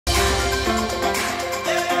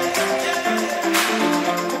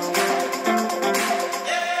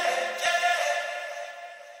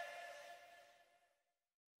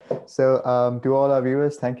To all our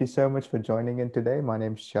viewers, thank you so much for joining in today. My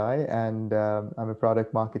name's Shai, and I'm a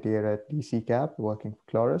product marketeer at DC Cap, working for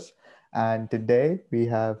Chloris. And today we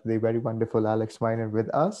have the very wonderful Alex Miner with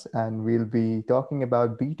us, and we'll be talking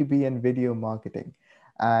about B2B and video marketing.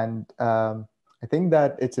 And I think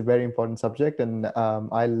that it's a very important subject, and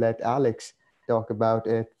I'll let Alex talk about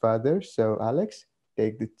it further. So, Alex,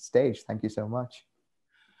 take the stage. Thank you so much.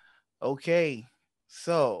 Okay,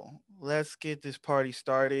 so let's get this party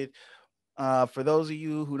started. For those of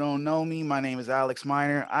you who don't know me, my name is Alex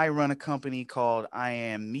Miner. I run a company called I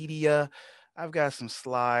Am Media. I've got some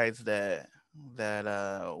slides that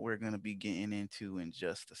we're gonna be getting into in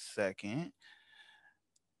just a second,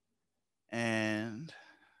 and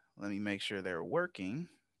let me make sure they're working.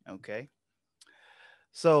 Okay.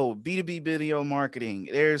 So, B2B video marketing,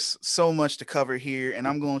 there's so much to cover here, and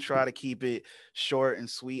I'm going to try to keep it short and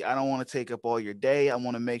sweet. I don't want to take up all your day. I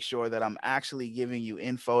want to make sure that I'm actually giving you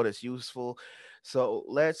info that's useful. So,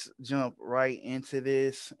 let's jump right into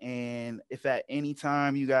this. And if at any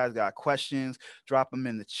time you guys got questions, drop them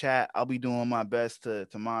in the chat. I'll be doing my best to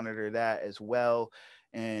monitor that as well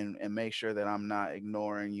and make sure that I'm not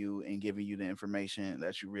ignoring you and giving you the information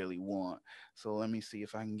that you really want. So let me see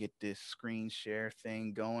if I can get this screen share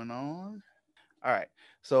thing going on. All right.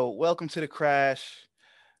 So welcome to the crash.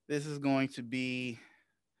 This is going to be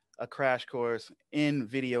a crash course in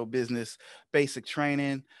video business basic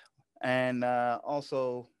training. And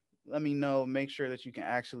also, let me know, make sure that you can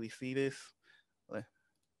actually see this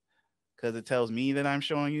because it tells me that I'm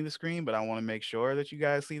showing you the screen, but I want to make sure that you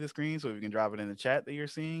guys see the screen. So if you can drop it in the chat that you're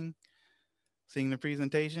seeing the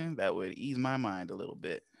presentation, that would ease my mind a little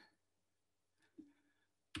bit.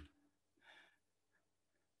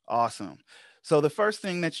 Awesome. So the first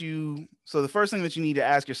thing that you need to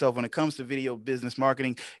ask yourself when it comes to video business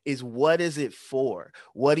marketing is what is it for?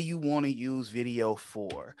 What do you want to use video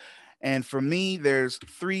for? And for me, there's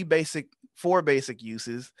four basic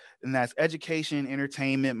uses, and that's education,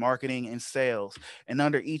 entertainment, marketing, and sales. And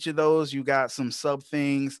under each of those, you got some sub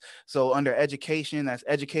things. So under education, that's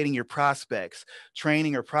educating your prospects,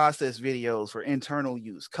 training or process videos for internal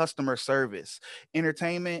use, customer service.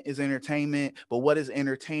 Entertainment is entertainment, but what is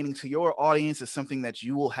entertaining to your audience is something that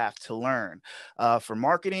you will have to learn. For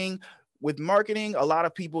marketing, with marketing, a lot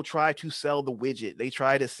of people try to sell the widget. They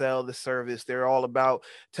try to sell the service. They're all about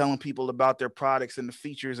telling people about their products and the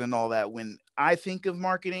features and all that. When I think of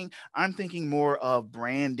marketing, I'm thinking more of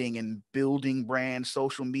branding and building brand,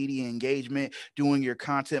 social media engagement, doing your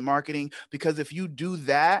content marketing. Because if you do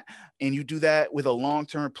that and you do that with a long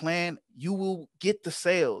term plan, you will get the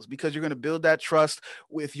sales because you're going to build that trust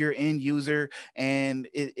with your end user, and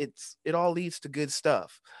it all leads to good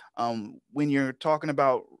stuff. When you're talking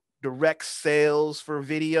about direct sales for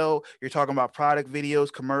video, you're talking about product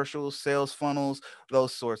videos, commercials, sales funnels,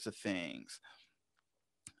 those sorts of things.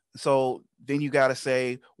 So then you got to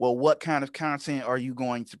say, well, what kind of content are you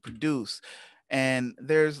going to produce? And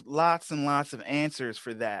there's lots and lots of answers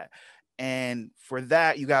for that. And for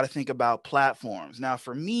that, you got to think about platforms. Now,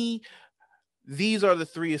 for me, these are the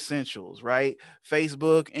three essentials, right?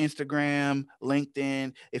 Facebook, Instagram,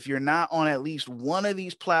 LinkedIn. If you're not on at least one of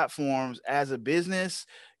these platforms as a business,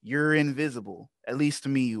 you're invisible. At least to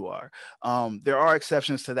me, you are. There are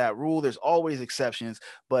exceptions to that rule. There's always exceptions,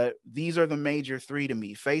 but these are the major three to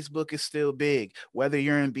me. Facebook is still big, whether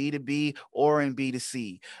you're in B2B or in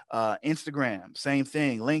B2C. Instagram, same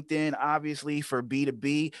thing. LinkedIn, obviously, for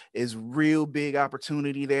B2B is real big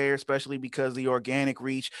opportunity there, especially because the organic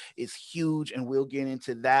reach is huge, and we'll get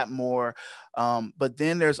into that more. But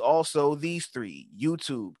then there's also these three: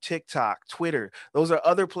 YouTube, TikTok, Twitter. Those are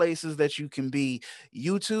other places that you can be.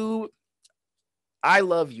 YouTube, I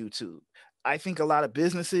love YouTube. I think a lot of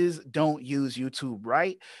businesses don't use YouTube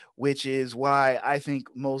right, which is why I think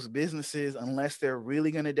most businesses, unless they're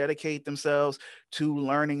really going to dedicate themselves to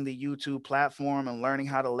learning the YouTube platform and learning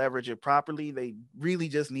how to leverage it properly, they really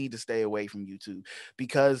just need to stay away from YouTube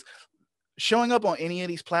because showing up on any of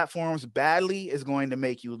these platforms badly is going to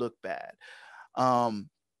make you look bad. Um,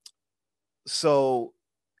 so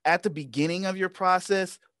at the beginning of your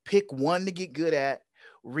process, pick one to get good at,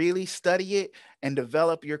 really study it, and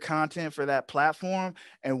develop your content for that platform.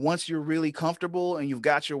 And once you're really comfortable and you've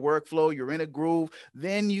got your workflow, you're in a groove,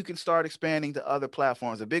 then you can start expanding to other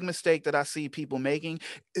platforms. A big mistake that I see people making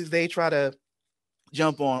is they try to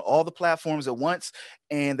jump on all the platforms at once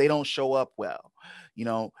and they don't show up well. You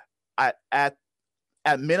know, at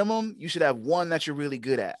at minimum, you should have one that you're really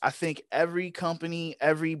good at. I think every company,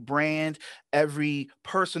 every brand, every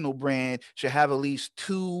personal brand should have at least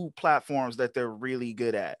two platforms that they're really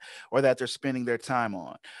good at or that they're spending their time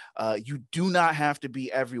on. You do not have to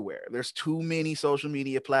be everywhere. There's too many social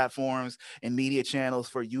media platforms and media channels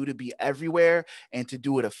for you to be everywhere and to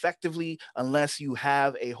do it effectively unless you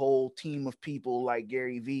have a whole team of people like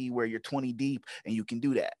Gary Vee where you're 20 deep and you can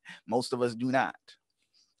do that. Most of us do not.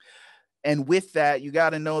 And with that, you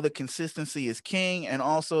got to know that consistency is king, and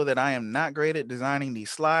also that I am not great at designing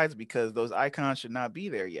these slides because those icons should not be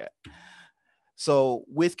there yet. So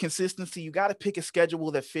with consistency, you got to pick a schedule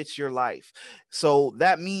that fits your life. So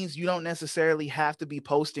that means you don't necessarily have to be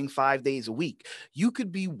posting 5 days a week. You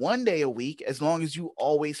could be 1 day a week as long as you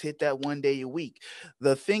always hit that 1 day a week.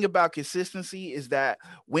 The thing about consistency is that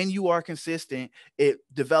when you are consistent, it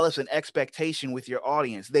develops an expectation with your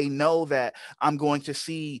audience. They know that I'm going to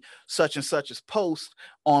see such and such as post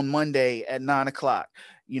on Monday at 9 o'clock,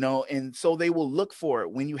 and so they will look for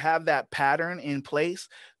it. When you have that pattern in place,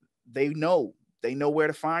 they know where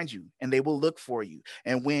to find you and they will look for you.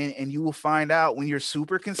 And you will find out when you're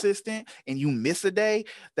super consistent and you miss a day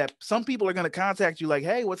that some people are going to contact you like,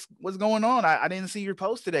 hey, what's going on? I didn't see your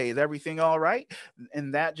post today. Is everything all right?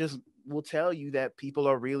 And that just will tell you that people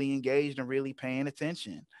are really engaged and really paying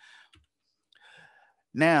attention.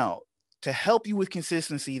 Now, to help you with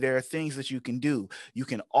consistency, there are things that you can do. You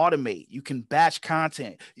can automate, you can batch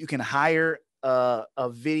content, you can hire a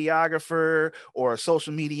videographer or a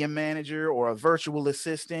social media manager or a virtual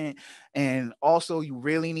assistant. And also, you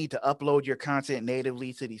really need to upload your content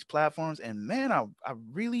natively to these platforms. And man, I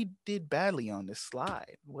really did badly on this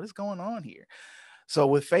slide. What is going on here? So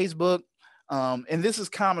with Facebook, and this is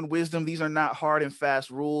common wisdom. These are not hard and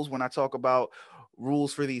fast rules. When I talk about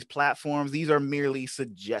rules for these platforms, these are merely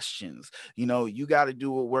suggestions. You got to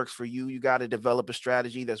do what works for you. You got to develop a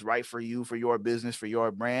strategy that's right for you, for your business, for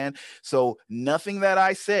your brand. So nothing that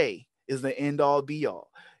I say is the end all be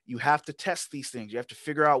all. You have to test these things. You have to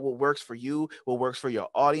figure out what works for you, what works for your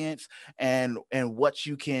audience, and what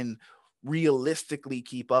you can realistically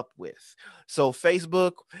keep up with. So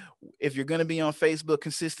Facebook, if you're going to be on Facebook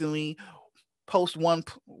consistently, post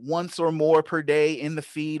once or more per day in the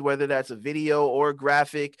feed, whether that's a video or a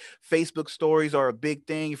graphic. Facebook stories are a big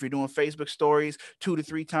thing. If you're doing Facebook stories, 2 to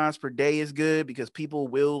 3 times per day is good because people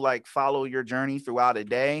will like follow your journey throughout a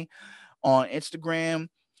day. On Instagram,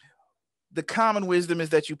 the common wisdom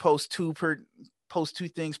is that you post two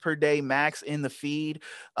things per day max in the feed.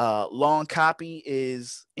 Long copy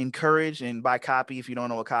is encouraged. And by copy, if you don't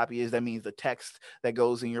know what copy is, that means the text that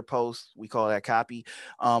goes in your post. We call that copy.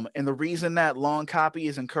 And the reason that long copy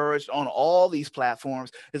is encouraged on all these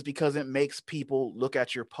platforms is because it makes people look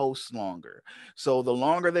at your posts longer. So the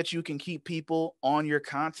longer that you can keep people on your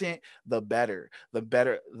content, the better. The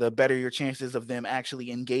better your chances of them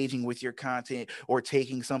actually engaging with your content or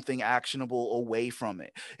taking something actionable away from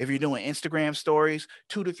it. If you're doing Instagram stories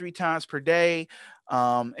 2 to 3 times per day,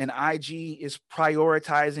 and IG is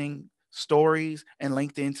prioritizing stories and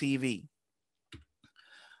LinkedIn TV.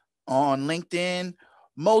 On LinkedIn,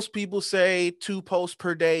 most people say 2 posts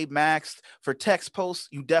per day max. For text posts,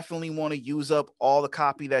 you definitely want to use up all the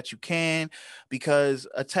copy that you can because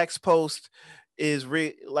a text post is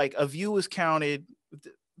like a view is counted.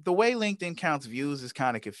 The way LinkedIn counts views is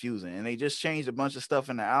kind of confusing, and they just changed a bunch of stuff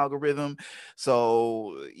in the algorithm.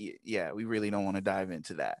 So yeah, we really don't want to dive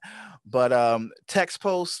into that. But text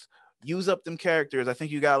posts, use up them characters. I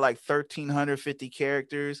think you got like 1,350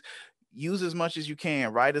 characters. Use as much as you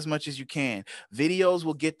can, write as much as you can. Videos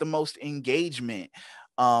will get the most engagement.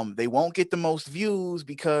 They won't get the most views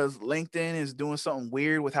because LinkedIn is doing something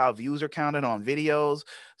weird with how views are counted on videos.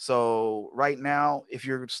 So right now, if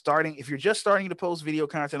you're just starting to post video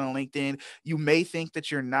content on LinkedIn, you may think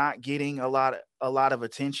that you're not getting a lot of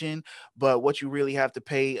attention, but what you really have to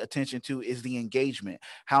pay attention to is the engagement.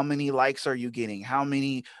 How many likes are you getting? How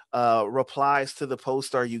many replies to the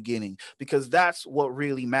post are you getting? Because that's what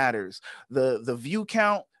really matters. The view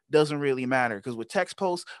count doesn't really matter because with text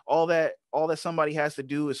posts, all that somebody has to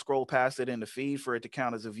do is scroll past it in the feed for it to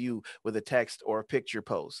count as a view with a text or a picture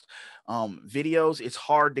post. Videos, it's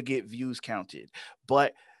hard to get views counted,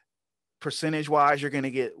 but percentage wise, you're going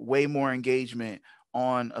to get way more engagement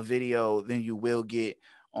on a video than you will get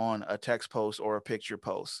on a text post or a picture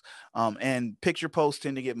post. And picture posts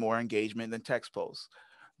tend to get more engagement than text posts.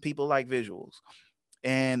 People like visuals.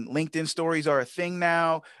 And LinkedIn stories are a thing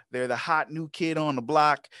now. They're the hot new kid on the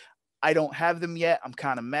block. I don't have them yet. I'm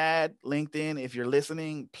kind of mad. LinkedIn, if you're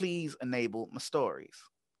listening, please enable my stories.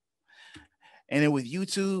 And then with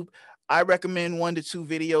YouTube, I recommend 1 to 2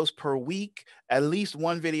 videos per week, at least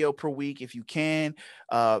 1 video per week if you can.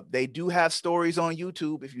 They do have stories on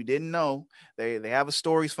YouTube. If you didn't know, they have a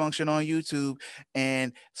stories function on YouTube,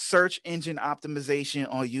 and search engine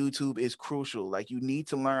optimization on YouTube is crucial. Like, you need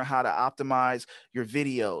to learn how to optimize your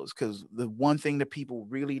videos, because the one thing that people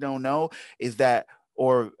really don't know is that,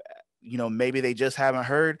 or maybe they just haven't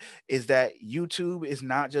heard, is that YouTube is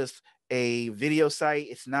not just a video site.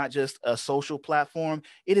 It's not just a social platform.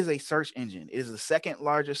 It is a search engine. It is the second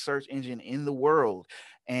largest search engine in the world.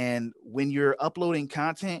 And when you're uploading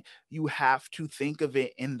content, you have to think of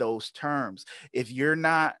it in those terms. If you're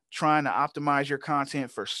not trying to optimize your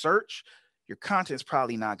content for search, your content's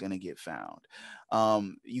probably not going to get found.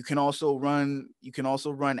 You can also run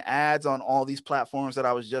ads on all these platforms that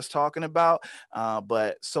I was just talking about.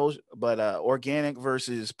 But organic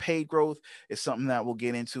versus paid growth is something that we'll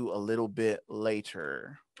get into a little bit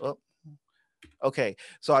later. Oh, okay,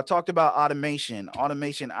 so I talked about automation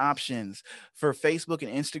options for Facebook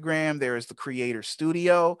and Instagram. There is the Creator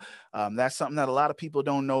Studio. That's something that a lot of people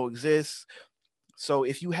don't know exists. So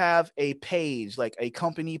if you have a page, like a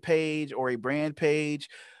company page or a brand page,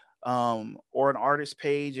 or an artist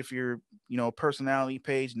page, if you're, a personality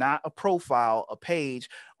page, not a profile, a page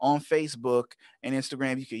on Facebook and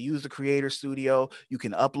Instagram, you can use the Creator Studio. You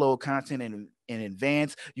can upload content in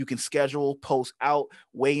advance. You can schedule posts out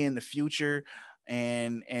way in the future.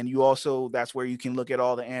 And you also, that's where you can look at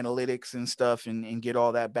all the analytics and stuff, and get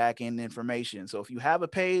all that back end information. So if you have a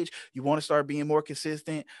page, you want to start being more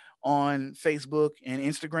consistent on Facebook and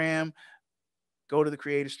Instagram, go to the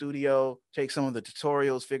Creator Studio, take some of the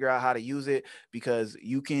tutorials, figure out how to use it, because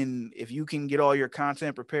if you can get all your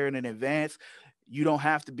content prepared in advance, you don't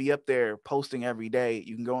have to be up there posting every day.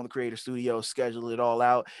 You can go in the Creator Studio, schedule it all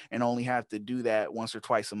out, and only have to do that once or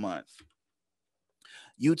twice a month.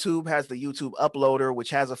 YouTube has the YouTube uploader,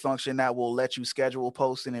 which has a function that will let you schedule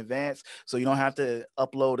posts in advance. So you don't have to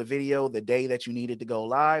upload a video the day that you need it to go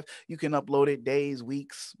live. You can upload it days,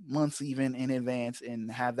 weeks, months, even in advance,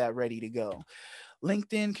 and have that ready to go.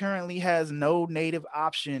 LinkedIn currently has no native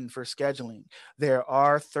option for scheduling. There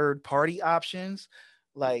are third-party options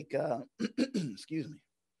like, excuse me.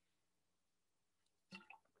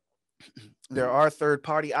 There are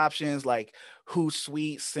third-party options like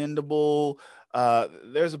Hootsuite, Sendable.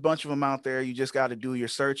 There's a bunch of them out there. You just got to do your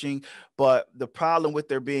searching. But the problem with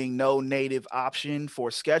there being no native option for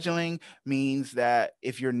scheduling means that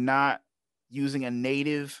if you're not using a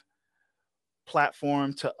native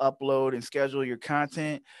platform to upload and schedule your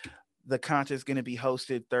content, the content is going to be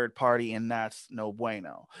hosted third party, and that's no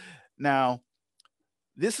bueno. Now,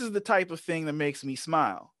 this is the type of thing that makes me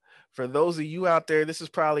smile. For those of you out there, this is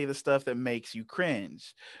probably the stuff that makes you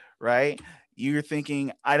cringe, right? You're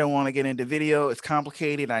thinking, I don't want to get into video. It's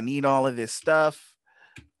complicated. I need all of this stuff.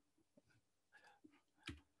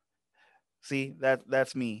 See,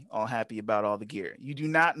 that's me all happy about all the gear. You do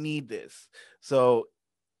not need this. So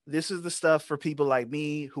this is the stuff for people like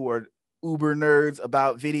me who are uber nerds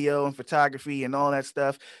about video and photography and all that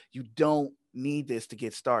stuff. You don't need this to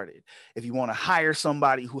get started. If you want to hire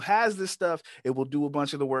somebody who has this stuff, it will do a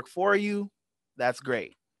bunch of the work for you. That's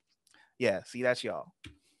great. Yeah, see, that's y'all.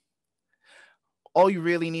 All you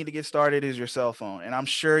really need to get started is your cell phone. And I'm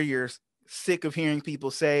sure you're sick of hearing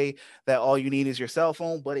people say that all you need is your cell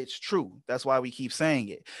phone, but it's true. That's why we keep saying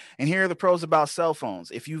it. And here are the pros about cell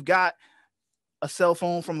phones. If you've got a cell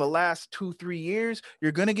phone from the last 2-3 years,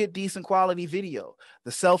 you're going to get decent quality video.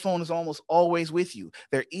 The cell phone is almost always with you.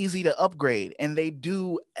 They're easy to upgrade, and they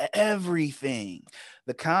do everything.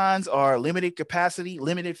 The cons are limited capacity,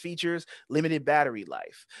 limited features, limited battery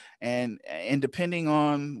life. And depending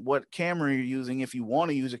on what camera you're using, if you want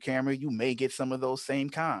to use a camera, you may get some of those same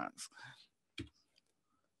cons.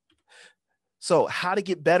 So how to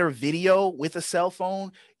get better video with a cell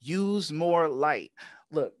phone? Use more light.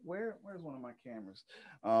 Look, where's one of my cameras?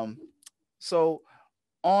 So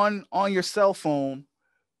on your cell phone,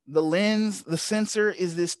 the lens, the sensor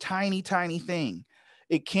is this tiny thing.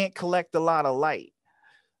 It can't collect a lot of light.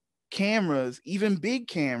 Cameras, even big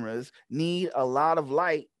cameras, need a lot of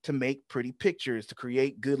light to make pretty pictures, to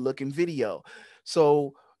create good looking video.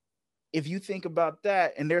 So if you think about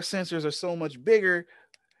that, and their sensors are so much bigger,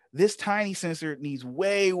 this tiny sensor needs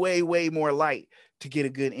way more light to get a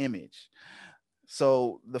good image.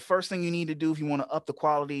 So the first thing you need to do if you want to up the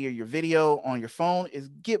quality of your video on your phone is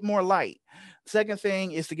get more light. Second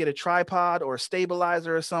thing is to get a tripod or a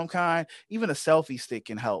stabilizer of some kind. Even a selfie stick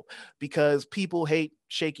can help, because people hate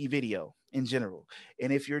shaky video. in general.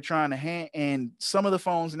 And if you're trying to and some of the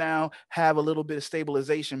phones now have a little bit of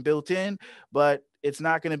stabilization built in, but it's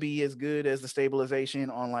not going to be as good as the stabilization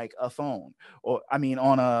on like a phone, or I mean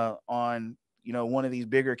on one of these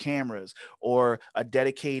bigger cameras or a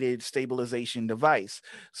dedicated stabilization device.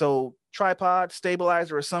 So tripod,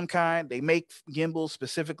 stabilizer of some kind. They make gimbals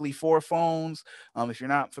specifically for phones. If you're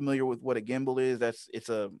not familiar with what a gimbal is, it's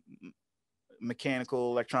a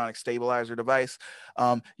mechanical electronic stabilizer device.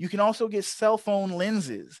 You can also get cell phone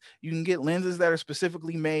lenses. You can get lenses that are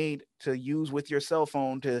specifically made to use with your cell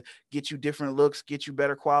phone to get you different looks, get you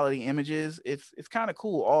better quality images. It's kind of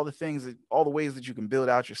cool. All the ways that you can build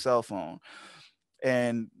out your cell phone.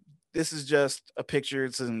 And this is just a picture.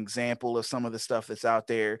 It's an example of some of the stuff that's out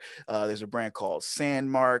there. There's a brand called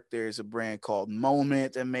Sandmark. There's a brand called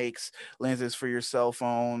Moment that makes lenses for your cell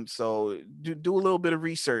phone. So do a little bit of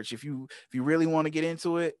research. If you really want to get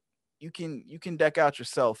into it, you can deck out your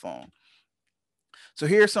cell phone. So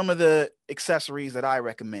here are some of the accessories that I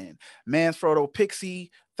recommend. Manfrotto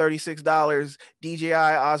Pixie, $36. DJI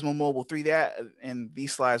Osmo Mobile 3. That, and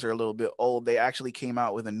these slides are a little bit old. They actually came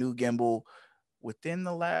out with a new gimbal within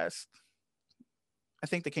the last, I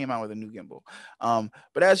think they came out with a new gimbal.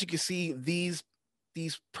 But as you can see, these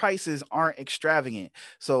prices aren't extravagant.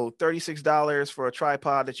 So $36 for a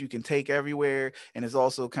tripod that you can take everywhere, and it's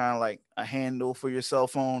also kind of like a handle for your cell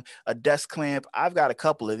phone. A desk clamp, I've got a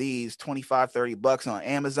couple of these, 25, $30 on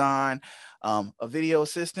Amazon. A video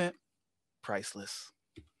assistant, priceless.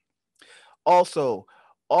 Also,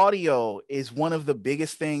 audio is one of the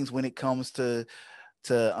biggest things when it comes to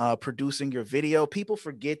producing your video. People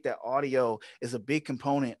forget that audio is a big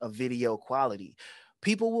component of video quality.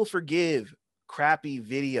 People will forgive crappy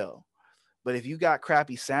video, but if you got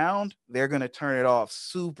crappy sound, they're going to turn it off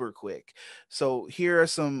super quick. So here are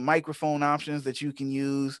some microphone options that you can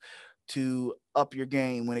use to up your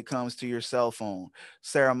game when it comes to your cell phone.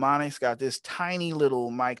 Ceramonics got this tiny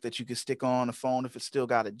little mic that you can stick on the phone if it's still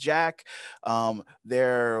got a jack.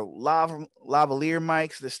 There are lavalier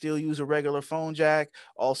mics that still use a regular phone jack.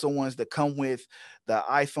 Also ones that come with the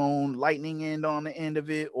iPhone lightning end on the end of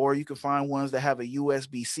it, or you can find ones that have a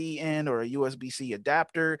USB-C end or a USB-C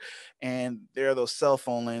adapter. And there are those cell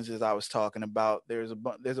phone lenses I was talking about. There's a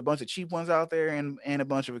bunch of cheap ones out there and a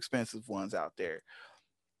bunch of expensive ones out there.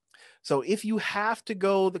 So if you have to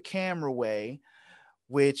go the camera way,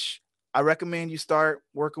 which I recommend you start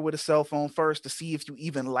working with a cell phone first to see if you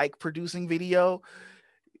even like producing video.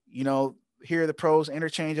 Here are the pros: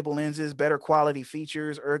 interchangeable lenses, better quality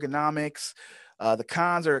features, ergonomics. The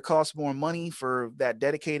cons are it costs more money for that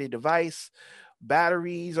dedicated device.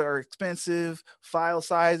 Batteries are expensive, file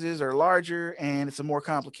sizes are larger, and it's a more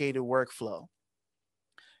complicated workflow.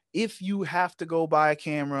 If you have to go buy a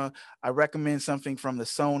camera, I recommend something from the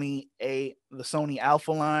Sony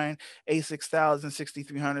Alpha line, A6000,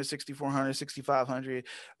 6300, 6400, 6500.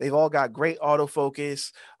 They've all got great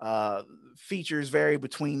autofocus. Features vary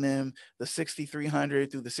between them. The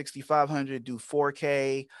 6300 through the 6500 do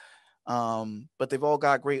 4K. But they've all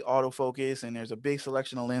got great autofocus, and there's a big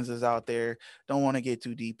selection of lenses out there. Don't want to get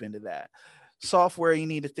too deep into that. Software you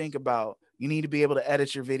need to think about: you need to be able to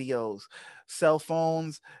edit your videos. Cell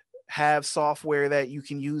phones have software that you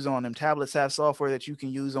can use on them. Tablets have software that you can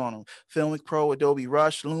use on them. Filmic Pro, Adobe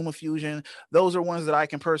Rush, LumaFusion. Those are ones that I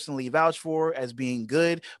can personally vouch for as being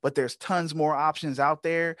good, but there's tons more options out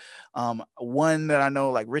there. One that I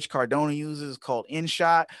know like Rich Cardona uses is called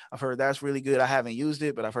InShot. I've heard that's really good. I haven't used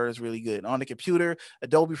it, but I've heard it's really good. On the computer,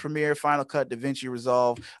 Adobe Premiere, Final Cut, DaVinci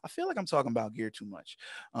Resolve. I feel like I'm talking about gear too much.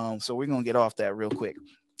 So we're going to get off that real quick.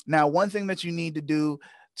 Now, one thing that you need to do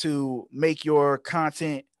to make your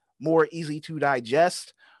content more easy to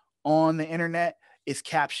digest on the internet is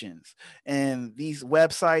captions. And these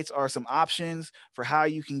websites are some options for how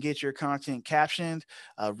you can get your content captioned.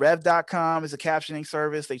 Rev.com is a captioning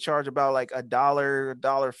service. They charge about like $1.50,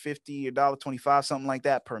 $1.25, something like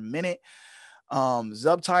that per minute.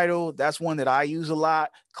 Subtitle, that's one that I use a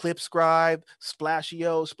lot. Clipscribe,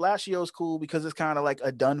 Splashio. Splashio is cool because it's kind of like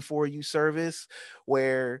a done for you service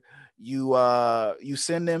where you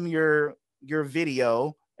send them your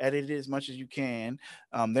video, edit it as much as you can.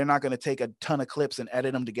 They're not going to take a ton of clips and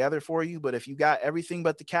edit them together for you, but if you got everything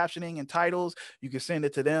but the captioning and titles, you can send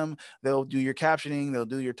it to them. They'll do your captioning, they'll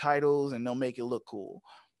do your titles, and they'll make it look cool.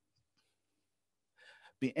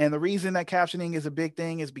 And the reason that captioning is a big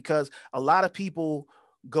thing is because a lot of people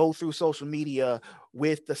go through social media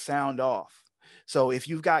with the sound off. So if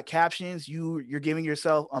you've got captions, you're giving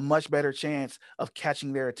yourself a much better chance of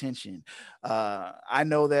catching their attention. I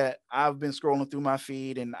know that I've been scrolling through my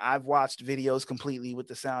feed and I've watched videos completely with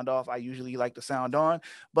the sound off. I usually like the sound on,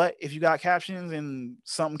 but if you got captions and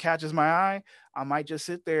something catches my eye, I might just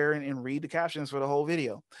sit there and read the captions for the whole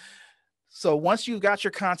video. So once you've got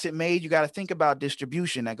your content made, you got to think about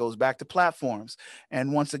distribution. That goes back to platforms.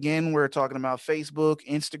 And once again, we're talking about Facebook,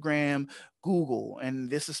 Instagram, Google, and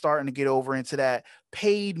this is starting to get over into that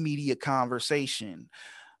paid media conversation.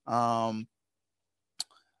 Um,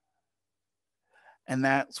 and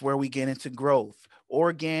that's where we get into growth,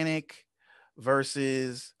 organic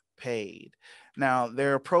versus paid. Now,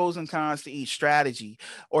 there are pros and cons to each strategy.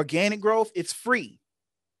 Organic growth, it's free.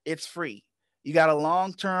 It's free. You got a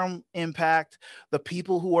long-term impact. The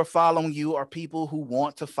people who are following you are people who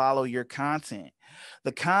want to follow your content.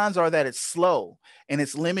 The cons are that it's slow and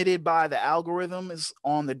it's limited by the algorithms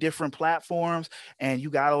on the different platforms, and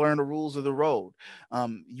you got to learn the rules of the road.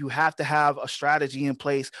 You have to have a strategy in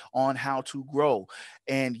place on how to grow,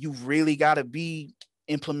 and you've really got to be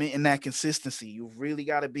implementing that consistency. You've really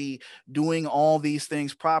got to be doing all these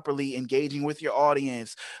things properly, engaging with your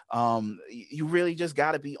audience. You really just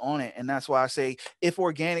got to be on it. And that's why I say if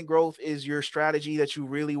organic growth is your strategy that you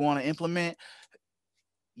really want to implement,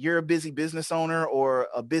 you're a busy business owner or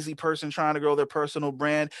a busy person trying to grow their personal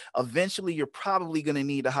brand, eventually you're probably going to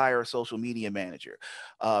need to hire a social media manager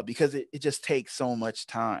because it just takes so much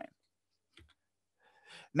time.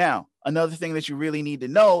 Now, another thing that you really need to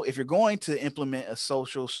know if you're going to implement a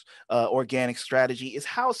social organic strategy is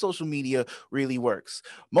how social media really works.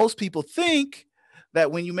 Most people think that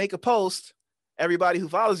when you make a post, everybody who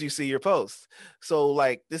follows you see your post. So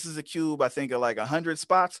like this is a cube, I think of like 100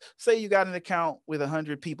 spots. Say you got an account with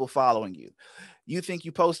 100 people following you. You think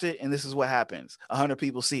you post it and this is what happens. 100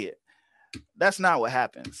 people see it. That's not what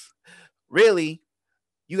happens. Really,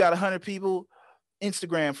 you got 100 people.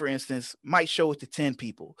 Instagram, for instance, might show it to 10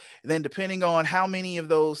 people. And then, depending on how many of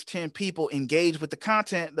those 10 people engage with the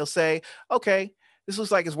content, they'll say, okay, this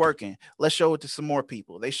looks like it's working. Let's show it to some more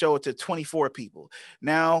people. They show it to 24 people.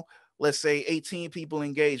 Now, let's say 18 people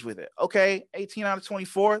engage with it. Okay, 18 out of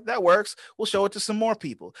 24, that works. We'll show it to some more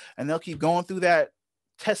people. And they'll keep going through that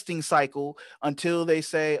testing cycle until they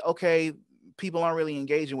say, okay, people aren't really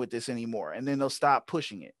engaging with this anymore. And then they'll stop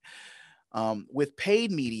pushing it. With paid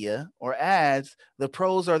media or ads, the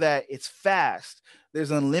pros are that it's fast, there's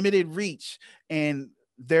unlimited reach, and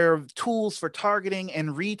there are tools for targeting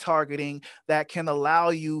and retargeting that can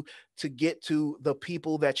allow you to get to the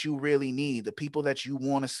people that you really need, the people that you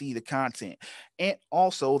want to see the content. And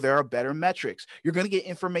also there are better metrics. You're going to get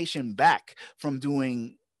information back from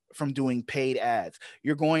doing paid ads.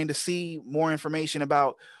 You're going to see more information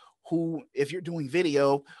about who, if you're doing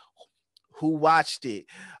video, who watched it.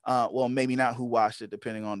 Well, maybe not who watched it,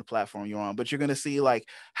 depending on the platform you're on, but you're going to see like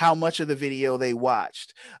how much of the video they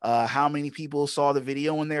watched, how many people saw the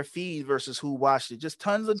video in their feed versus who watched it. Just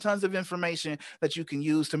tons and tons of information that you can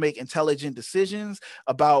use to make intelligent decisions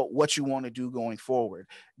about what you want to do going forward.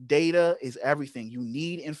 Data is everything. You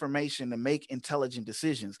need information to make intelligent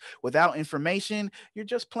decisions. Without information, you're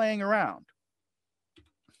just playing around.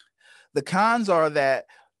 The cons are that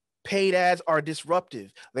paid ads are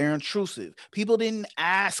disruptive. They're intrusive. People didn't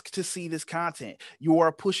ask to see this content. You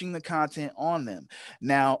are pushing the content on them.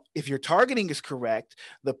 Now, if your targeting is correct,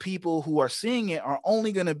 the people who are seeing it are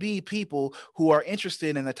only going to be people who are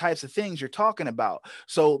interested in the types of things you're talking about.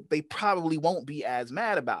 So they probably won't be as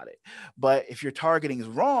mad about it. But if your targeting is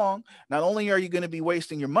wrong, not only are you going to be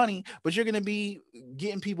wasting your money, but you're going to be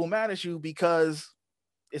getting people mad at you because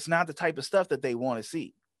it's not the type of stuff that they want to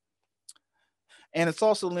see. And it's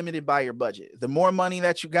also limited by your budget. The more money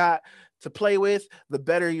that you got to play with, the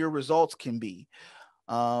better your results can be.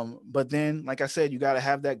 But then, like I said, you got to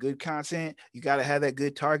have that good content, you got to have that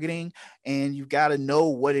good targeting, and you got to know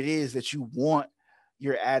what it is that you want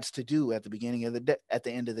your ads to do at the beginning of the day, at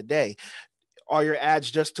the end of the day. Are your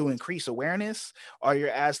ads just to increase awareness? Are your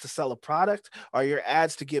ads to sell a product? Are your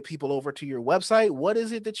ads to get people over to your website? What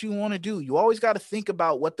is it that you want to do? You always got to think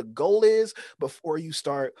about what the goal is before you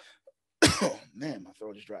start. Man, my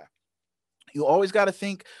throat is dry. You always got to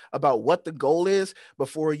think about what the goal is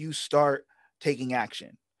before you start taking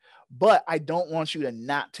action. But I don't want you to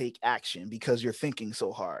not take action because you're thinking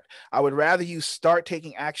so hard. I would rather you start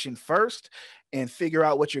taking action first and figure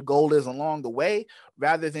out what your goal is along the way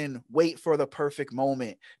rather than wait for the perfect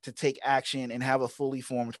moment to take action and have a fully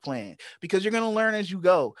formed plan, because you're going to learn as you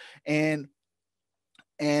go. And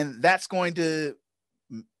that's going to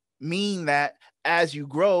mean that as you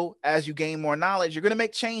grow, as you gain more knowledge, you're going to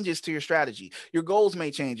make changes to your strategy. Your goals may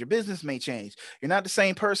change, your business may change. You're not the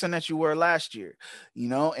same person that you were last year,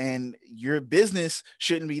 and your business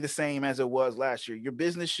shouldn't be the same as it was last year. Your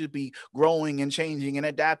business should be growing and changing and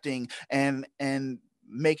adapting and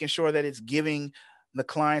making sure that it's giving the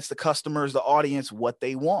clients, the customers, the audience what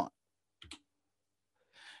they want.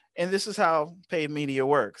 And this is how paid media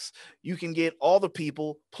works. You can get all the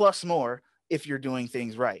people plus more if you're doing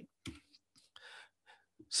things right.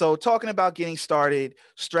 So, talking about getting started,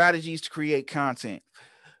 strategies to create content.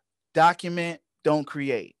 Document, don't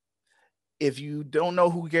create. If you don't know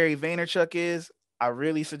who Gary Vaynerchuk is, I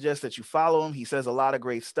really suggest that you follow him. He says a lot of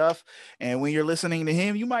great stuff. And when you're listening to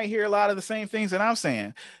him, you might hear a lot of the same things that I'm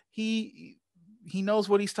saying. He knows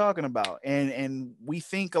what he's talking about. And we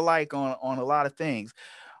think alike on a lot of things.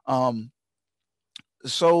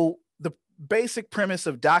 So the basic premise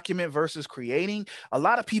of document versus creating, a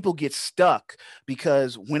lot of people get stuck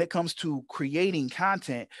because when it comes to creating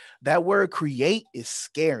content, that word create is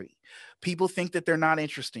scary. People think that they're not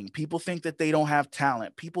interesting. People think that they don't have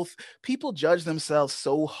talent. People judge themselves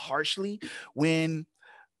so harshly when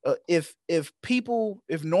if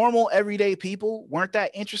normal everyday people weren't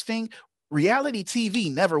that interesting, reality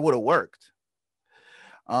TV never would have worked.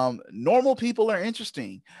 Normal people are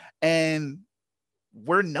interesting, and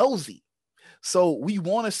we're nosy. So we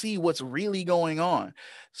want to see what's really going on.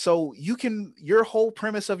 So your whole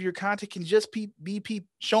premise of your content can just be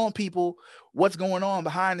showing people what's going on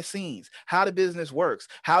behind the scenes, how the business works,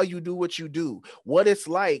 how you do what you do, what it's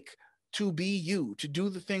like to be you, to do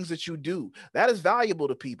the things that you do. That is valuable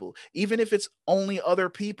to people, even if it's only other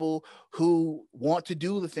people who want to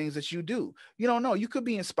do the things that you do. You don't know. You could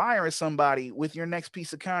be inspiring somebody with your next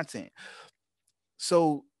piece of content.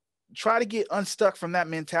 So try to get unstuck from that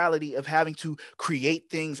mentality of having to create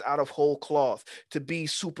things out of whole cloth, to be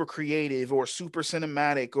super creative or super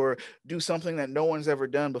cinematic or do something that no one's ever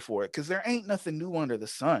done before, because there ain't nothing new under the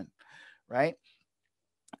sun, right?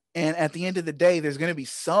 And at the end of the day, there's going to be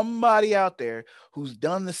somebody out there who's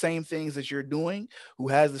done the same things that you're doing, who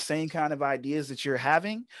has the same kind of ideas that you're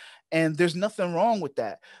having. And there's nothing wrong with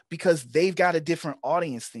that because they've got a different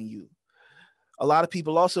audience than you. A lot of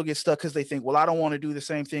people also get stuck because they think, well, I don't want to do the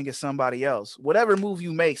same thing as somebody else. Whatever move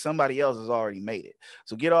you make, somebody else has already made it.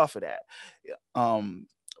 So get off of that.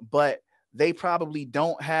 But they probably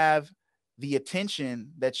don't have the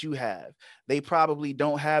attention that you have. They probably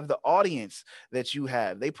don't have the audience that you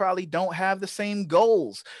have. They probably don't have the same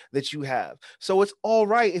goals that you have. So it's all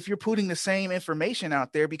right if you're putting the same information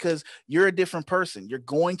out there because you're a different person. You're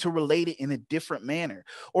going to relate it in a different manner.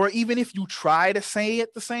 Or even if you try to say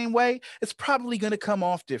it the same way, it's probably going to come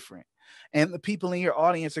off different. And the people in your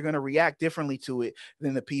audience are going to react differently to it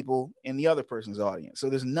than the people in the other person's audience. So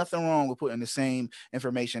there's nothing wrong with putting the same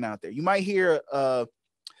information out there. You might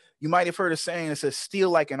have heard a saying that says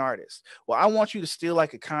steal like an artist. Well, I want you to steal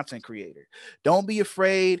like a content creator. Don't be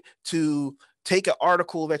afraid to take an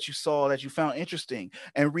article that you saw that you found interesting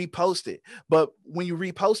and repost it. But when you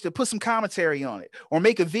repost it, put some commentary on it or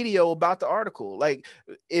make a video about the article. Like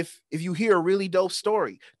if you hear a really dope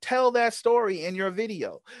story, tell that story in your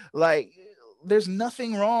video. Like there's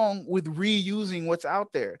nothing wrong with reusing what's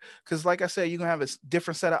out there. Because like I said, you're going to have a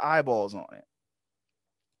different set of eyeballs on it.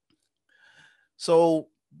 So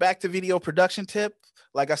back to video production tip.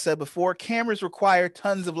 Like I said before, cameras require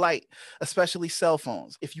tons of light, especially cell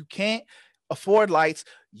phones. If you can't afford lights,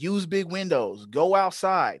 use big windows, go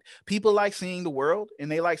outside. People like seeing the world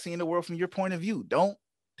and they like seeing the world from your point of view. Don't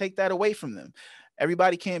take that away from them.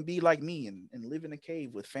 Everybody can't be like me and live in a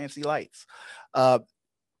cave with fancy lights.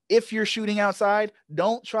 If you're shooting outside,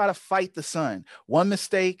 don't try to fight the sun. One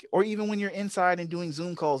mistake, or even when you're inside and doing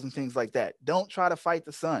Zoom calls and things like that, don't try to fight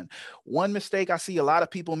the sun. One mistake I see a lot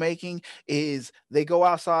of people making is they go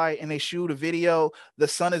outside and they shoot a video. The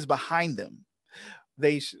sun is behind them.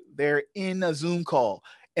 They're in a Zoom call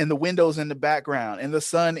and the window's in the background and the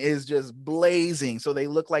sun is just blazing. So they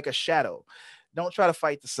look like a shadow. Don't try to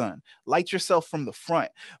fight the sun. Light yourself from the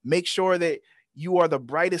front. Make sure that you are the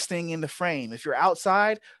brightest thing in the frame. If you're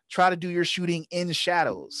outside, try to do your shooting in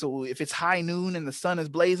shadows. So if it's high noon and the sun is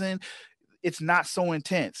blazing, it's not so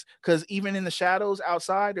intense because even in the shadows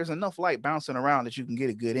outside, there's enough light bouncing around that you can get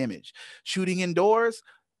a good image. Shooting indoors,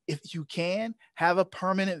 if you can, have a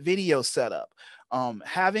permanent video setup.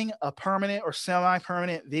 Having a permanent or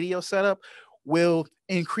semi-permanent video setup will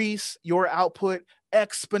increase your output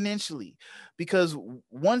exponentially because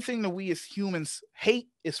one thing that we as humans hate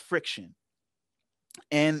is friction.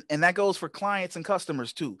 And that goes for clients and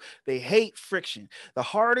customers too. They hate friction. The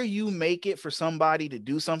harder you make it for somebody to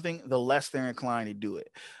do something, the less they're inclined to do it.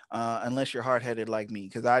 Unless you're hard-headed like me,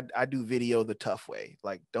 because I do video the tough way.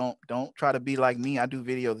 Like, don't try to be like me. I do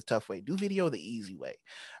video the tough way. Do video the easy way.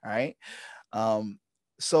 All right. um,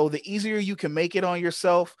 so the easier you can make it on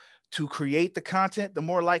yourself to create the content, the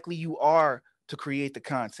more likely you are to create the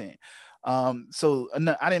content. So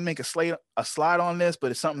I didn't make a slide on this,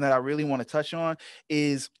 but it's something that I really want to touch on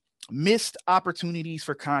is missed opportunities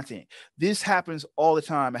for content. This happens all the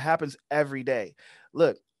time. It happens every day.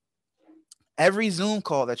 Look, every Zoom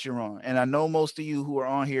call that you're on, and I know most of you who are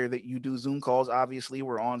on here that you do Zoom calls. Obviously,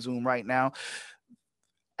 we're on Zoom right now.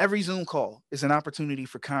 Every Zoom call is an opportunity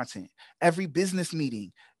for content. Every business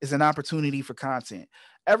meeting is an opportunity for content.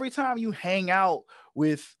 Every time you hang out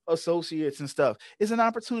with associates and stuff is an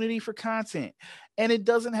opportunity for content. And it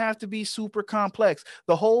doesn't have to be super complex.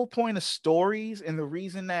 The whole point of stories and the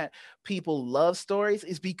reason that people love stories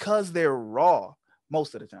is because they're raw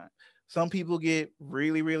most of the time. Some people get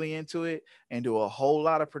really, really into it and do a whole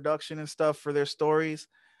lot of production and stuff for their stories.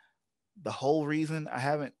 The whole reason I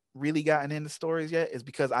haven't really gotten into stories yet is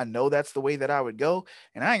because I know that's the way that I would go,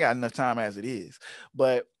 and I ain't got enough time as it is.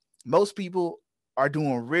 But most people are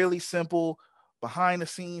doing really simple behind the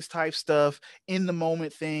scenes type stuff, in the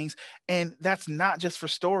moment things, and that's not just for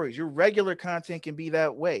stories. Your regular content can be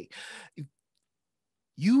that way.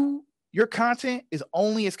 Your content is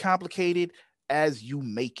only as complicated as you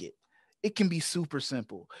make it. It can be super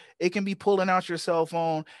simple. It can be pulling out your cell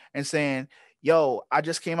phone and saying, yo, I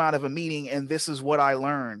just came out of a meeting and this is what I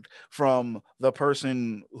learned from the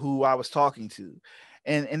person who I was talking to.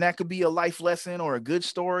 And that could be a life lesson or a good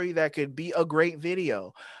story. That could be a great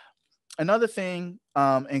video. Another thing,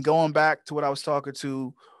 and going back to what I was talking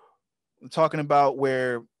about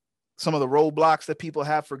where some of the roadblocks that people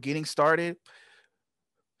have for getting started,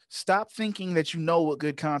 stop thinking that you know what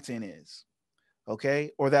good content is, okay?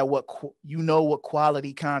 Or that you know what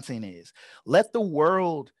quality content is. Let the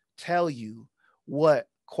world tell you what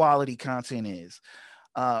quality content is.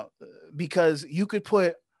 Uh, because you could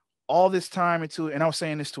put all this time into it. And I was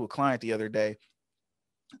saying this to a client the other day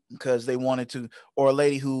because they wanted to, or a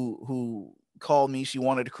lady who called me, she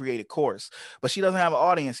wanted to create a course, but she doesn't have an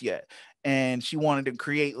audience yet. And she wanted to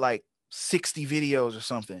create like 60 videos or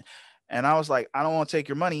something. And I was like, I don't want to take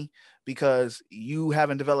your money because you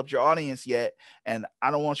haven't developed your audience yet. And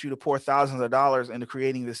I don't want you to pour thousands of dollars into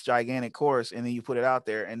creating this gigantic course and then you put it out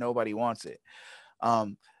there and nobody wants it.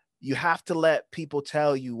 Um, you have to let people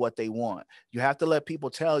tell you what they want. You have to let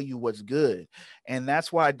people tell you what's good. And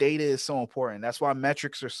that's why data is so important. That's why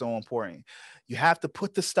metrics are so important. You have to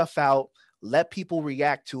put the stuff out, let people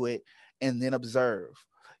react to it, and then observe.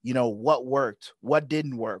 You know, what worked, what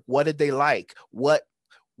didn't work, what did they like, what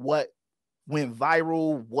went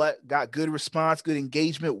viral, what got good response, good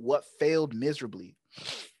engagement, what failed miserably.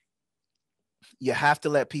 You have to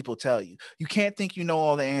let people tell you. You can't think you know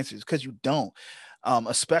all the answers because you don't,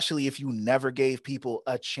 especially if you never gave people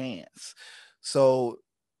a chance. So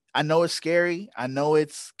I know it's scary. I know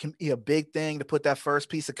it's can be a big thing to put that first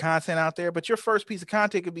piece of content out there, but your first piece of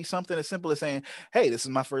content could be something as simple as saying, hey, this is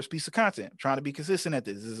my first piece of content. I'm trying to be consistent at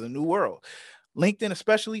this. This is a new world. LinkedIn,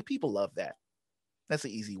 especially, people love that. That's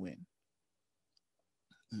an easy win.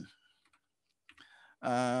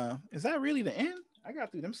 Is that really the end? I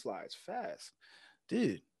got through them slides fast,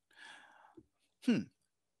 dude.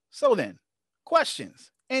 So then,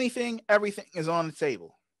 questions. Anything, everything is on the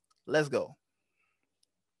table. Let's go.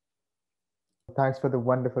 Thanks for the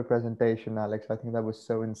wonderful presentation, Alex. I think that was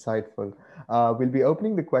so insightful. We'll be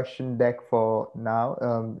opening the question deck for now.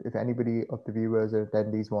 If anybody of the viewers or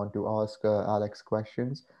attendees want to ask Alex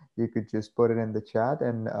questions, you could just put it in the chat,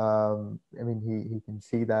 and I mean, he can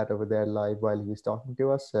see that over there live while he's talking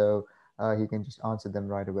to us, so he can just answer them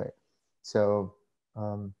right away. So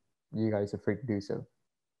um, you guys are free to do so.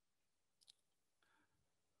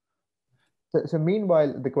 So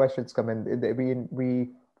meanwhile, the questions come in. We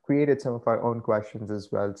created some of our own questions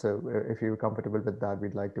as well. So if you're comfortable with that,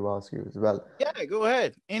 we'd like to ask you as well. Yeah, go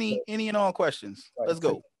ahead. Any and all questions. Right. Let's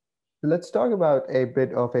go. So let's talk about a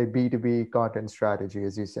bit of a B2B content strategy,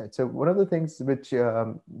 as you said. So one of the things which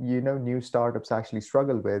new startups actually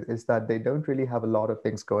struggle with is that they don't really have a lot of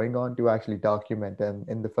things going on to actually document them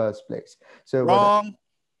in the first place. So Wrong.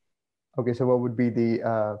 okay, so what would be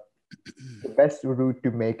the best route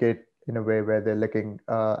to make it in a way where they're looking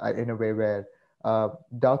in a way where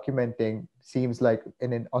documenting seems like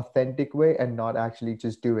in an authentic way and not actually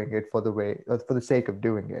just doing it for the way for the sake of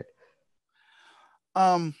doing it.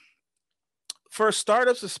 Um, for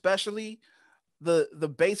startups especially,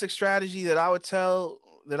 the basic strategy that I would tell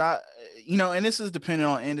that and this is dependent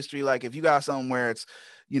on industry. Like if you got something where it's,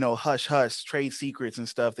 hush hush trade secrets and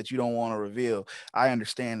stuff that you don't want to reveal, I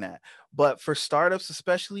understand that. But for startups,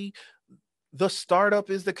 especially, the startup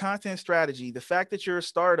is the content strategy. The fact that you're a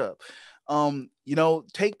startup,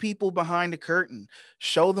 take people behind the curtain,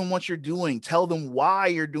 show them what you're doing, tell them why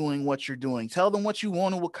you're doing what you're doing, tell them what you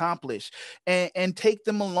want to accomplish, and take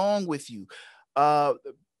them along with you. Uh,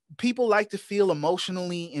 People like to feel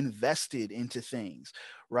emotionally invested into things,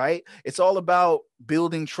 right? It's all about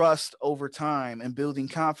building trust over time and building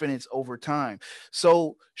confidence over time.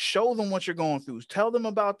 So show them what you're going through, tell them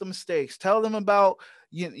about the mistakes, tell them about,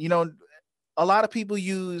 you know a lot of people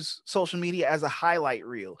use social media as a highlight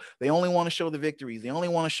reel. They only want to show the victories, they only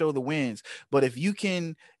want to show the wins. But if you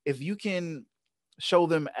can show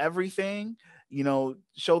them everything,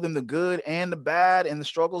 show them the good and the bad and the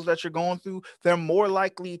struggles that you're going through, they're more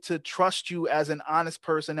likely to trust you as an honest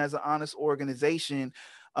person, as an honest organization,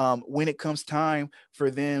 when it comes time for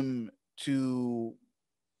them to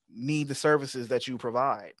need the services that you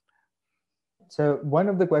provide. So one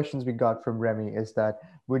of the questions we got from Remy is that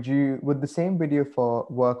would the same video for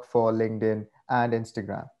work for LinkedIn and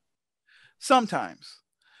Instagram? Sometimes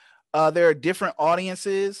there are different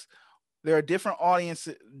audiences.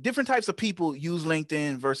 Different types of people use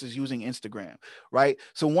LinkedIn versus using Instagram, right?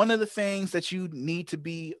 So one of the things that you need to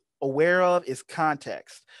be aware of is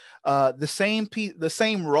context. The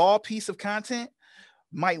same raw piece of content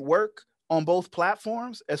might work on both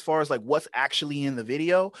platforms as far as like what's actually in the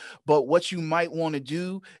video, but what you might want to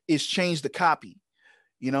do is change the copy,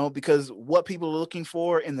 because what people are looking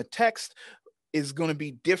for in the text is going to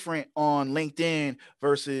be different on LinkedIn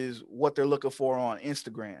versus what they're looking for on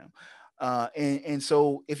Instagram. And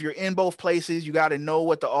so if you're in both places, you got to know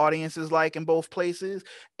what the audience is like in both places,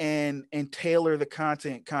 and tailor the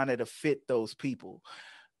content kind of to fit those people.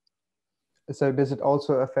 So does it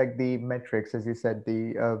also affect the metrics, as you said,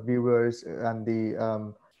 the viewers and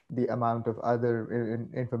the amount of other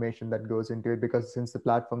information that goes into it? Because since the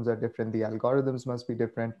platforms are different, the algorithms must be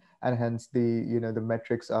different, and hence the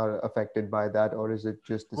metrics are affected by that. Or is it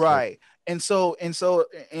just the same? Right. And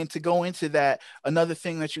to go into that, another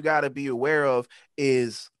thing that you got to be aware of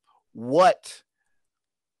is what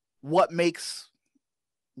what makes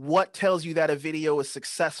what tells you that a video is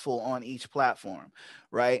successful on each platform,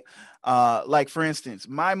 right? Like for instance,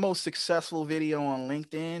 my most successful video on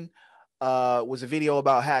LinkedIn was a video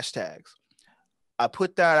about hashtags. I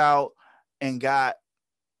put that out and got,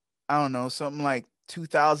 I don't know, something like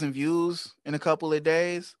 2,000 views in a couple of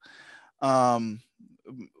days. Um,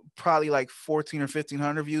 Probably like 14 or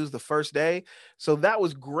 1,500 views the first day. So that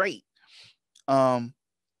was great. Um,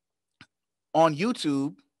 on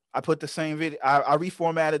YouTube, I put the same video. I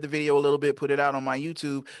reformatted the video a little bit, put it out on my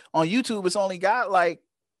YouTube. On YouTube, it's only got like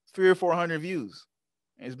 300 or 400 views.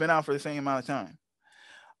 It's been out for the same amount of time.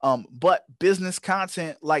 But business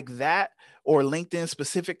content like that or LinkedIn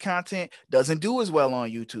specific content doesn't do as well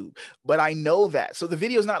on YouTube. But I know that. So the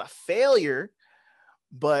video is not a failure,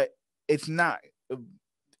 but it's not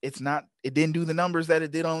it didn't do the numbers that it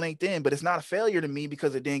did on LinkedIn, but it's not a failure to me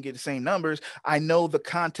because it didn't get the same numbers. I know the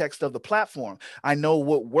context of the platform. I know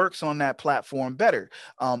what works on that platform better.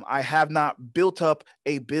 I have not built up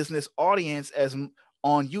a business audience as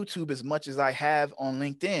on YouTube as much as I have on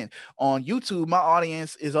LinkedIn. On YouTube, my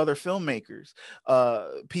audience is other filmmakers,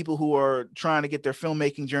 people who are trying to get their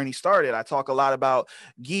filmmaking journey started. I talk a lot about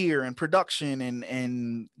gear and production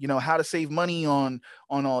and how to save money on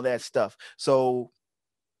all that stuff. So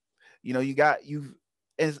you've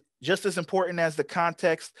as just as important as the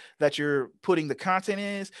context that you're putting the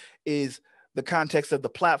content is the context of the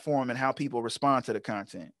platform and how people respond to the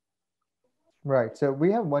content. Right. So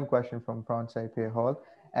we have one question from Frontside Pierre Hall,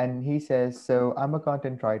 and he says, "So I'm a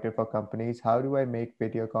content writer for companies. How do I make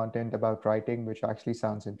video content about writing, which actually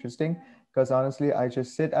sounds interesting? Because honestly, I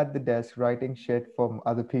just sit at the desk writing shit from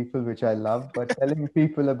other people, which I love, but telling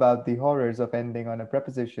people about the horrors of ending on a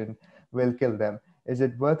preposition will kill them. Is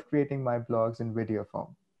it worth creating my blogs in video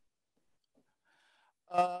form?"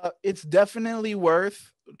 It's definitely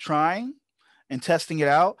worth trying and testing it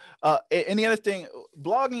out. And the other thing,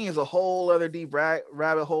 blogging is a whole other deep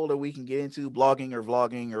rabbit hole that we can get into. Blogging or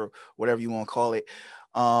vlogging or whatever you want to call it.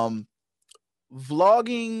 Um,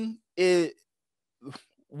 Vlogging is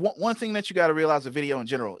one thing that you got to realize with video in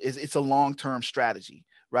general is it's a long-term strategy,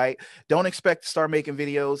 right? Don't expect to start making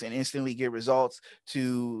videos and instantly get results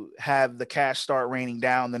to have the cash start raining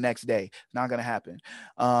down the next day. Not going to happen.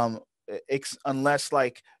 Unless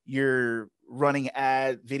like you're running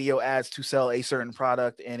video ads to sell a certain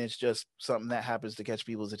product and it's just something that happens to catch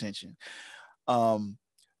people's attention. Um,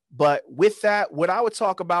 but with that, what I would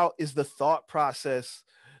talk about is the thought process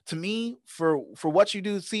to me, for what you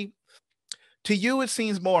do, see, to you it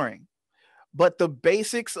seems boring, but the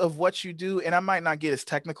basics of what you do, and I might not get as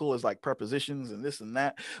technical as like prepositions and this and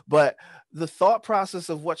that, but the thought process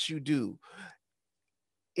of what you do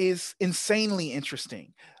is insanely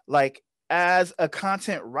interesting. Like, as a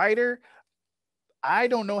content writer, I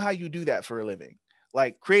don't know how you do that for a living.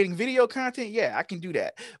 Like creating video content, yeah, I can do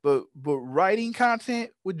that. But writing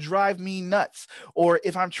content would drive me nuts. Or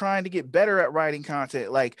if I'm trying to get better at writing content,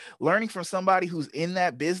 like learning from somebody who's in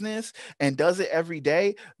that business and does it every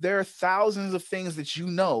day, there are thousands of things that you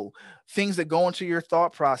know, things that go into your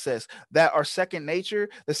thought process that are second nature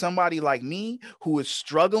that somebody like me who is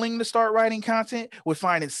struggling to start writing content would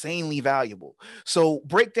find insanely valuable. So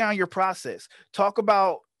break down your process. Talk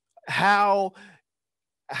about how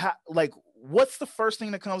like what's the first thing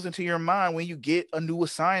that comes into your mind when you get a new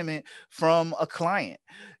assignment from a client,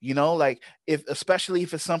 like, if especially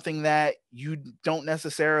if it's something that you don't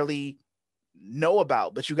necessarily know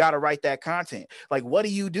about, but you got to write that content. Like, what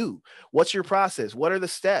do? What's your process? What are the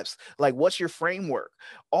steps? Like, what's your framework?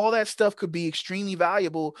 All that stuff could be extremely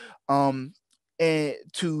valuable, and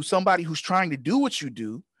to somebody who's trying to do what you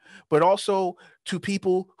do, but also to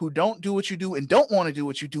people who don't do what you do and don't want to do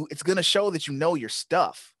what you do. It's going to show that you know your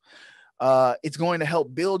stuff. It's going to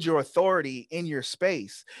help build your authority in your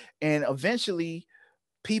space, and eventually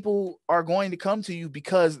people are going to come to you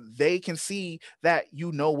because they can see that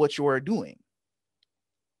you know what you are doing.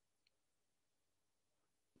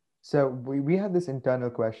 So we had this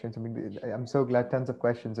internal questions. I mean, I'm so glad tons of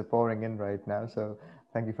questions are pouring in right now. So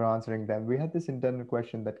thank you for answering them. We had this internal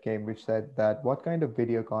question that came, which said that what kind of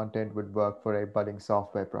video content would work for a budding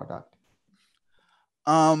software product?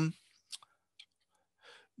 Um,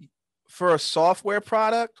 for a software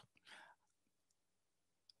product,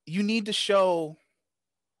 you need to show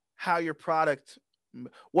how your product.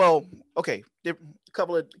 Well, okay,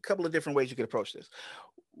 couple of different ways you could approach this.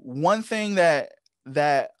 One thing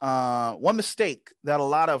one mistake that a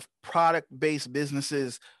lot of product based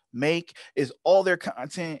businesses make is all their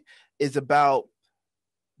content is about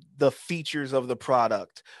the features of the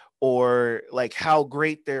product or like how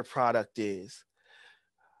great their product is.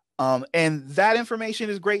 And that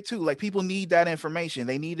information is great too. Like, people need that information.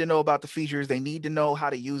 They need to know about the features. They need to know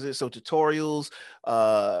how to use it. So tutorials,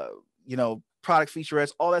 uh, product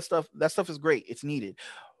featurettes, all that stuff is great. It's needed.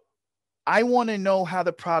 I want to know how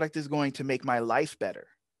the product is going to make my life better.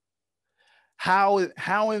 How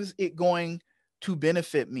is it going to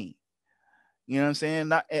benefit me? You know what I'm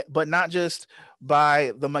saying? But not just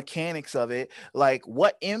by the mechanics of it. Like,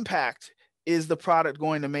 what impact is the product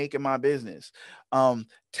going to make in my business?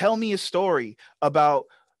 Tell me a story about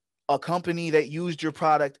a company that used your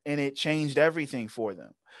product and it changed everything for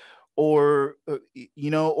them. Or,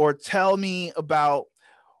 or tell me about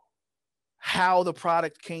how the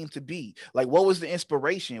product came to be. Like, what was the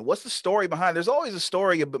inspiration? What's the story behind? There's always a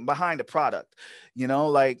story behind a product,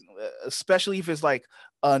 like, especially if it's like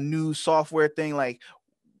a new software thing. Like,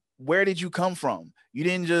 where did you come from? You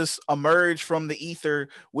didn't just emerge from the ether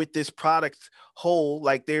with this product whole.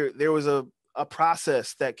 Like, there was a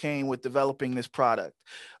process that came with developing this product.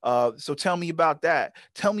 So tell me about that.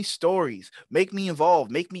 Tell me stories. Make me involved.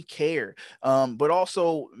 Make me care. But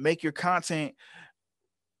also make your content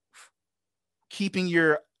keeping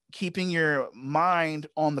your mind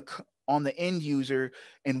on the end user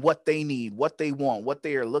and what they need, what they want, what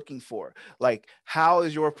they are looking for. Like, how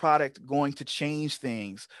is your product going to change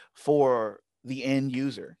things for the end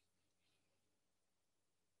user?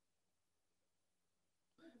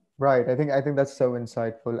 Right. I think that's so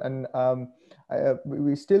insightful, and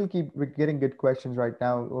we still we're getting good questions right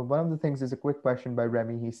now. One of the things is a quick question by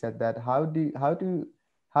Remy. He said that how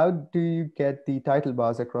do you get the title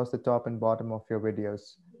bars across the top and bottom of your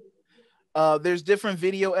videos? There's different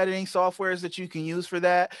video editing softwares that you can use for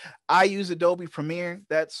that. I use Adobe Premiere.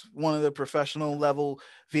 That's one of the professional level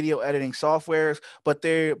video editing softwares. But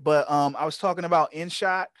I was talking about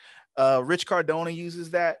InShot. Rich Cardona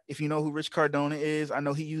uses that. If you know who Rich Cardona is, I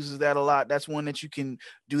know he uses that a lot. That's one that you can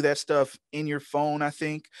do that stuff in your phone, I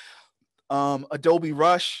think. Adobe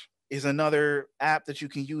Rush is another app that you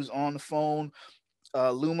can use on the phone.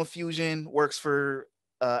 LumaFusion works for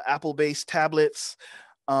Apple-based tablets.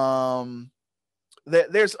 Um,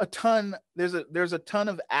 there's a ton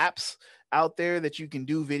of apps out there that you can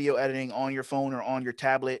do video editing on your phone or on your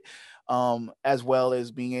tablet, as well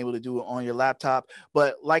as being able to do it on your laptop.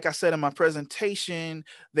 But like I said in my presentation,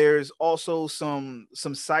 there's also some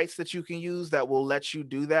sites that you can use that will let you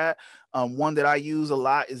do that. One that I use a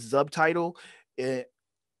lot is Subtitle. It,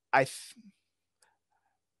 I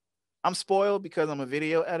I'm spoiled because I'm a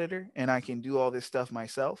video editor and I can do all this stuff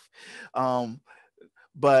myself. Um,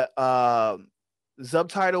 but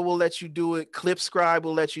Subtitle will let you do it. Clipscribe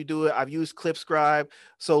will let you do it. I've used Clipscribe.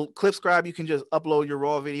 So Clipscribe, you can just upload your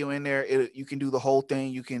raw video in there. You can do the whole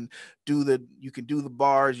thing. You can do the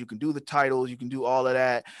bars. You can do the titles. You can do all of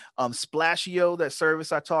that. Splashio, that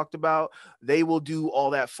service I talked about, they will do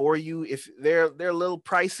all that for you. If they're a little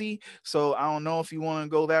pricey, so I don't know if you want to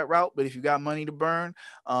go that route. But if you got money to burn,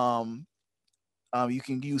 you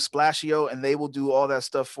can use Splashio, and they will do all that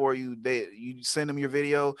stuff for you. You send them your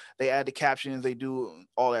video, they add the captions, they do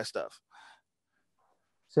all that stuff.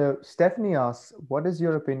 So Stephanie asks, what is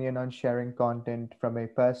your opinion on sharing content from a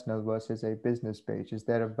personal versus a business page? Is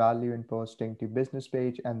there a value in posting to business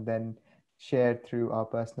page and then shared through our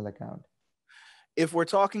personal account? If we're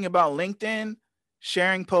talking about LinkedIn,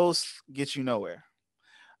 sharing posts gets you nowhere.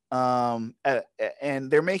 And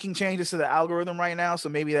they're making changes to the algorithm right now, so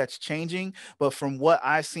maybe that's changing. But from what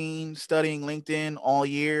I've seen studying LinkedIn all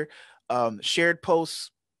year, shared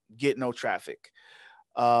posts get no traffic.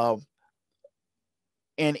 And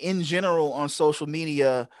in general on social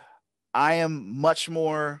media, I am much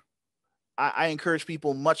more. I encourage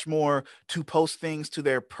people much more to post things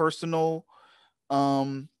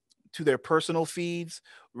um, to their personal feeds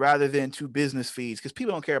rather than to business feeds, because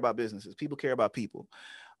people don't care about businesses. People care about people.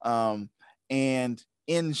 Um, and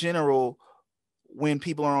in general, when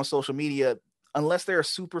people are on social media, unless they're a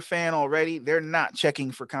super fan already, they're not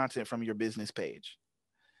checking for content from your business page.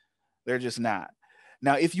 They're just not.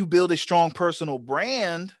 Now, if you build a strong personal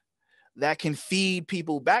brand that can feed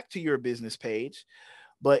people back to your business page,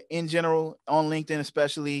 but in general, on LinkedIn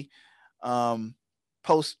especially, um,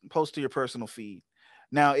 post to your personal feed.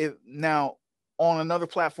 Now on another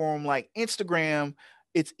platform like Instagram,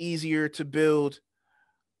 it's easier to build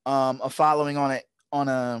a following on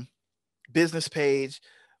a business page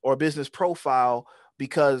or a business profile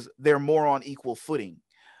because they're more on equal footing.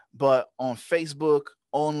 But on Facebook,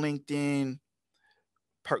 on LinkedIn,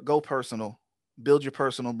 go personal. Build your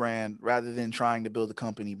personal brand rather than trying to build a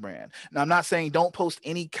company brand. Now, I'm not saying don't post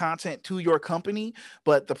any content to your company,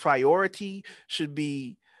 but the priority should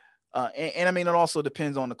be, and I mean, it also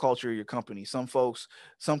depends on the culture of your company. Some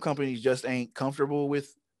companies just ain't comfortable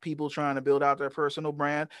with people trying to build out their personal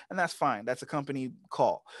brand, and that's fine. That's a company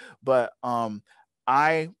call. But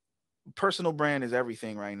I personal brand is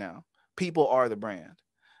everything right now. People are the brand.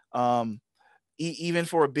 Um, Even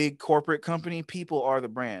for a big corporate company, people are the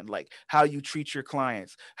brand. Like how you treat your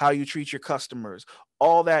clients, how you treat your customers,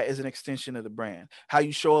 all that is an extension of the brand. How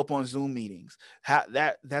you show up on Zoom meetings,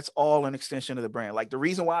 that's all an extension of the brand. Like the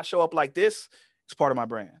reason why I show up like this is part of my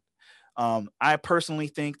brand. I personally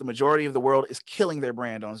think the majority of the world is killing their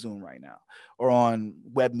brand on Zoom right now or on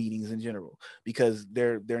web meetings in general because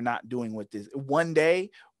they're not doing what this. One day,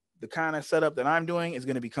 the kind of setup that I'm doing is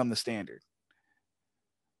going to become the standard.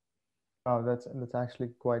 Oh, that's actually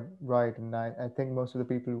quite right. And I think most of the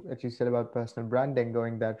people, as you said about personal branding,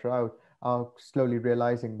 going that route are slowly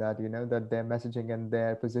realizing that, that their messaging and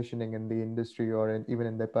their positioning in the industry or even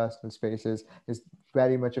in their personal spaces is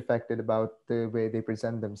very much affected about the way they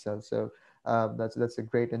present themselves. So that's a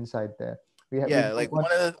great insight there. Yeah, We've got like one.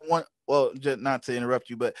 one well, just not to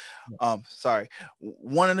interrupt you, but sorry.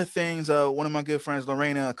 One of the things one of my good friends,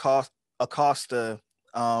 Lorena Acosta,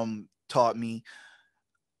 taught me.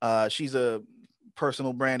 She's a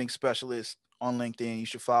personal branding specialist on LinkedIn. You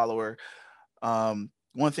should follow her.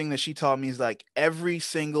 One thing that she taught me is like every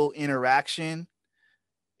single interaction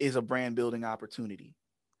is a brand building opportunity.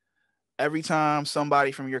 Every time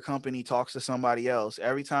somebody from your company talks to somebody else,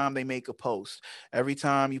 every time they make a post, every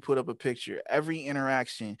time you put up a picture, every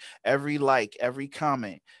interaction, every like, every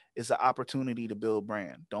comment is an opportunity to build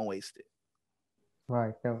brand. Don't waste it.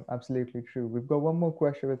 Right, no, absolutely true. We've got one more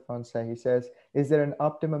question with Francois. He says, is there an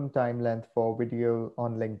optimum time length for video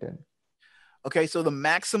on LinkedIn? Okay, so the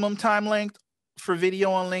maximum time length for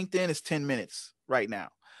video on LinkedIn is 10 minutes right now.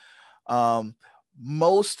 Um,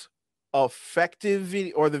 Most effective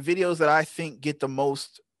video or the videos that I think get the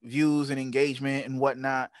most views and engagement and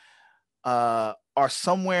whatnot are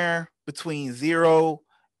somewhere between 0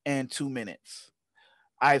 and 2 minutes.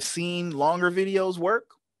 I've seen longer videos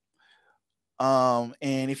work.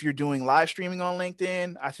 And if you're doing live streaming on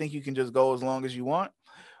LinkedIn, I think you can just go as long as you want.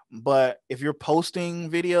 But if you're posting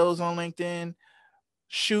videos on LinkedIn,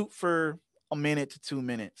 shoot for a minute to 2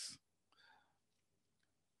 minutes.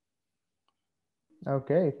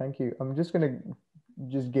 Okay, thank you. I'm just going to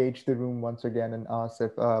just gauge the room once again and ask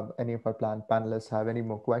if any of our panelists have any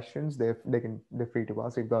more questions. They're free to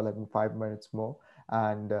ask. We've got like 5 minutes more,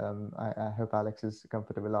 and I hope Alex is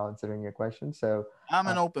comfortable answering your questions. So I'm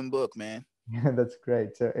uh, an open book, man. yeah, that's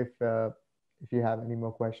great. So if you have any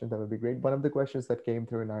more questions, that would be great. One of the questions that came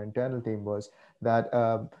through in our internal team was that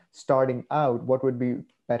starting out, what would be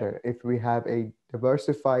better if we have a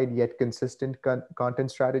diversified yet consistent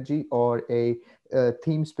content strategy, or a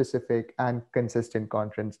theme specific and consistent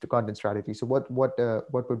content strategy? So what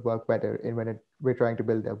would work better in we're trying to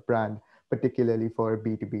build a brand, particularly for a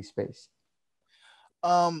B2B space?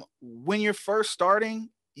 When you're first starting,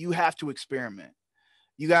 you have to experiment.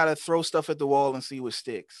 You got to throw stuff at the wall and see what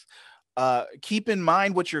sticks. Keep in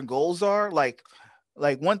mind what your goals are. Like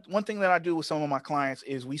one thing that I do with some of my clients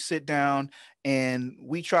is we sit down and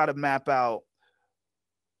we try to map out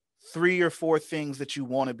 3 or 4 things that you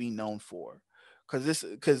want to be known for,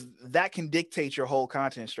 because that can dictate your whole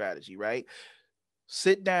content strategy, right?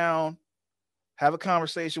 Sit down, have a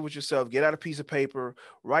conversation with yourself, get out a piece of paper,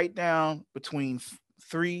 write down between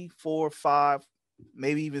 3, 4, 5,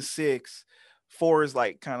 maybe even 6. 4 is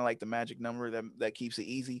like kind of like the magic number that keeps it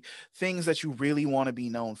easy. Things that you really want to be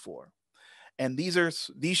known for. And these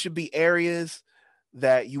should be areas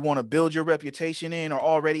that you want to build your reputation in, or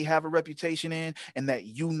already have a reputation in, and that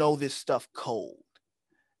you know this stuff cold,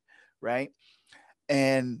 right?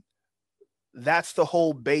 And that's the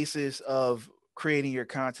whole basis of creating your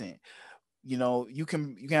content. You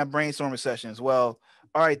can have brainstorming sessions. Well,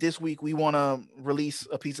 all right, this week we want to release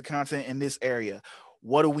a piece of content in this area.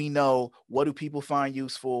 What do we know? What do people find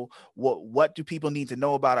useful? What do people need to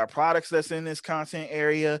know about our products that's in this content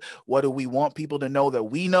area? What do we want people to know that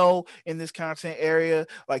we know in this content area?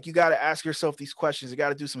 Like, you got to ask yourself these questions. You got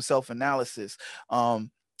to do some self-analysis.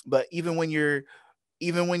 But even when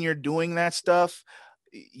you're doing that stuff,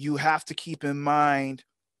 you have to keep in mind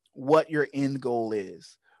what your end goal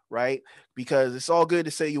is, right? Because it's all good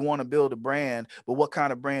to say you want to build a brand, but what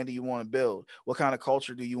kind of brand do you want to build? What kind of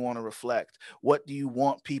culture do you want to reflect? What do you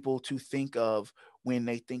want people to think of when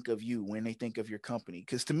they think of you, when they think of your company?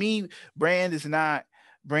 Because to me, brand is not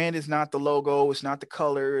the logo, it's not the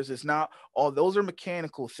colors, it's not all those are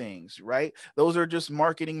mechanical things, right? Those are just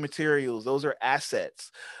marketing materials, those are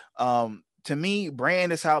assets. To me,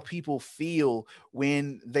 brand is how people feel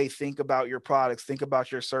when they think about your products, think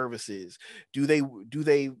about your services. Do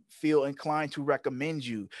they feel inclined to recommend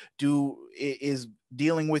you? Is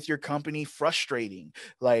dealing with your company frustrating?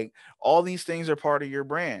 Like, all these things are part of your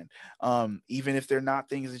brand, even if they're not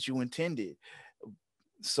things that you intended.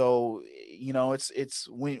 So, it's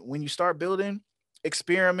when you start building,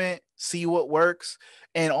 experiment, see what works.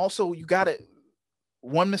 And also, you got to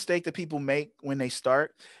one mistake that people make when they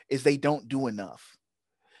start is they don't do enough.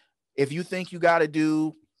 If you think you got to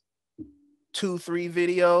do 2, 3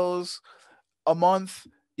 videos a month,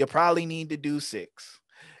 you probably need to do 6.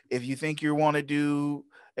 If you think you want to do,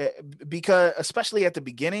 because especially at the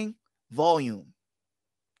beginning, volume,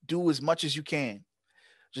 do as much as you can.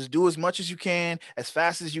 Just do as much as you can, as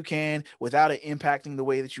fast as you can, without it impacting the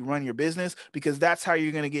way that you run your business, because that's how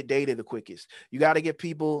you're going to get data the quickest. You got to get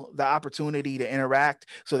people the opportunity to interact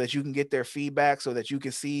so that you can get their feedback, so that you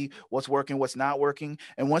can see what's working, what's not working.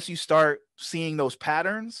 And once you start seeing those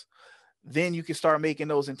patterns, then you can start making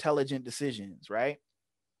those intelligent decisions, right?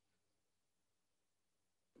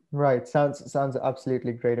 Right. Sounds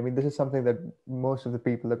absolutely great. I mean, this is something that most of the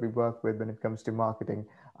people that we work with when it comes to marketing,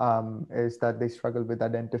 is that they struggle with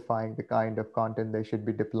identifying the kind of content they should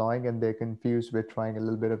be deploying, and they're confused with trying a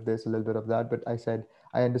little bit of this, a little bit of that. But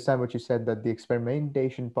I understand what you said, that the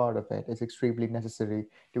experimentation part of it is extremely necessary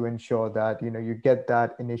to ensure that you get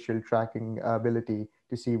that initial tracking ability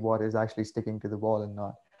to see what is actually sticking to the wall and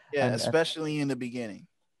not. Yeah, And especially in the beginning.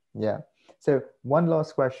 yeah. So one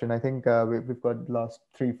last question. I think we've got last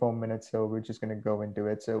 3, 4 minutes, so we're just going to go into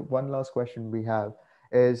it. So one last question we have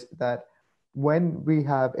is that when we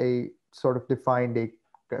have a sort of defined a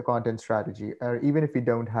content strategy, or even if we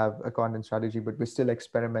don't have a content strategy, but we're still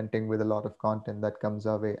experimenting with a lot of content that comes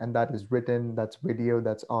our way, and that is written, that's video,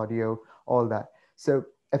 that's audio, all that. So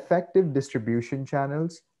effective distribution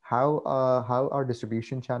channels, how our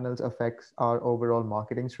distribution channels affects our overall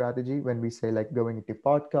marketing strategy, when we say like going into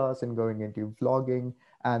podcasts and going into vlogging,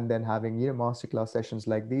 and then having masterclass sessions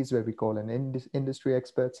like these where we call in industry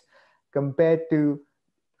experts, compared to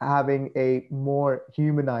having a more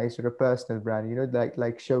humanized or a personal brand,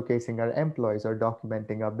 like showcasing our employees or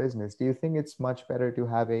documenting our business. Do you think it's much better to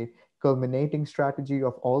have a culminating strategy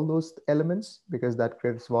of all those elements because that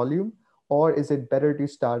creates volume? Or is it better to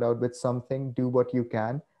start out with something, do what you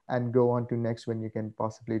can, and go on to next when you can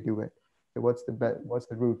possibly do it? So what's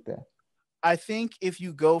the route there? I think if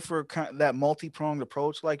you go for that multi-pronged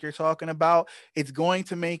approach like you're talking about, it's going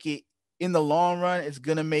to make it, in the long run, it's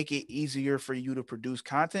going to make it easier for you to produce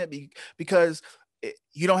content, because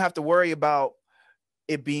you don't have to worry about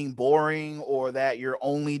it being boring or that you're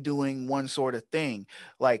only doing one sort of thing.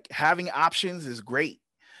 Like having options is great.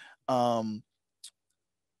 Um,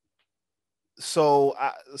 so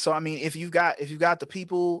I mean, if you've got the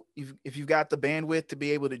people, if you've got the bandwidth to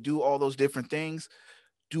be able to do all those different things,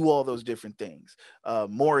 do all those different things.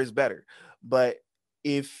 More is better. But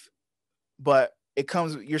if but it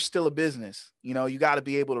comes, you're still a business. You know, you got to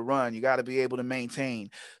be able to run, you got to be able to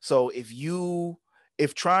maintain. So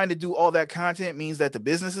if trying to do all that content means that the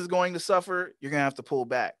business is going to suffer, you're gonna have to pull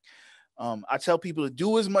back. I tell people to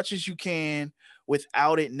do as much as you can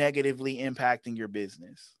without it negatively impacting your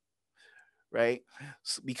business, right?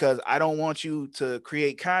 Because I don't want you to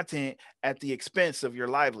create content at the expense of your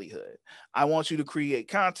livelihood. I want you to create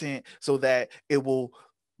content so that it will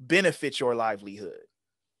benefit your livelihood.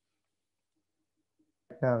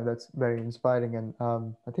 No, that's very inspiring. And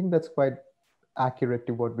I think that's quite accurate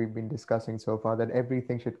to what we've been discussing so far, that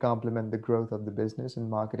everything should complement the growth of the business, and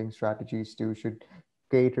marketing strategies too should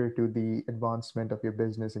cater to the advancement of your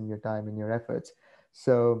business and your time and your efforts.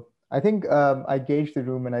 So I think I gauged the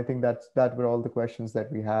room, and I think that were all the questions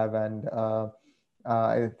that we have. And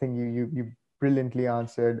I think you brilliantly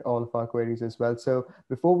answered all of our queries as well. So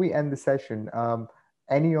before we end the session,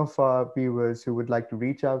 any of our viewers who would like to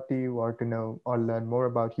reach out to you or to know or learn more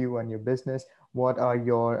about you and your business, what are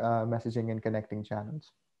your messaging and connecting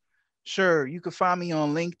channels? Sure, you can find me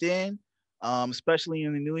on LinkedIn, especially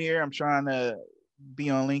in the new year. I'm trying to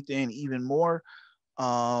be on LinkedIn even more.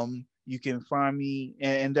 You can find me,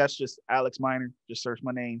 and that's just Alex Miner. Just search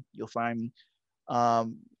my name, you'll find me.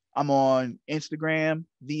 Um, I'm on Instagram,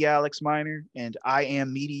 the Alex Miner, and I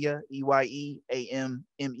am Media, EYEAMMEDIA.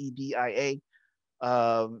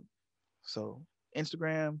 Um, so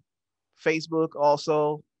Instagram, Facebook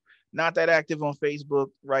also. Not that active on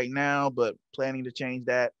Facebook right now, but planning to change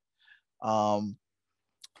that. Um,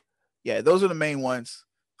 yeah, those are the main ones.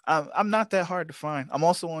 I'm not that hard to find. I'm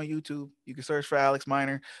also on YouTube. You can search for Alex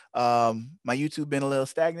Miner. My YouTube been a little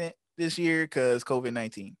stagnant this year because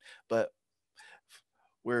COVID-19, but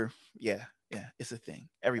we're yeah, it's a thing.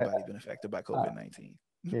 Everybody's been affected by Uh, COVID-19.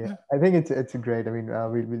 Yeah, I think it's great. I mean,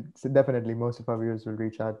 we so definitely most of our viewers will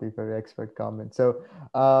reach out to you for your expert comment. So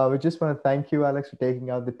we just want to thank you, Alex, for taking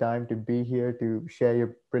out the time to be here to share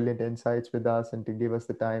your brilliant insights with us and to give us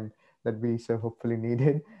the time that we so hopefully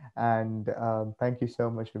needed. And thank you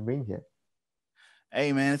so much for being here.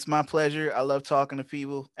 Hey man, it's my pleasure. I love talking to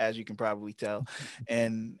people, as you can probably tell,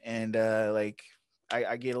 and like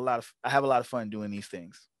I get a lot of I have a lot of fun doing these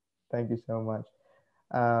things. Thank you so much.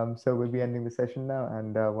 So we'll be ending the session now.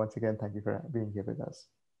 And once again, thank you for being here with us.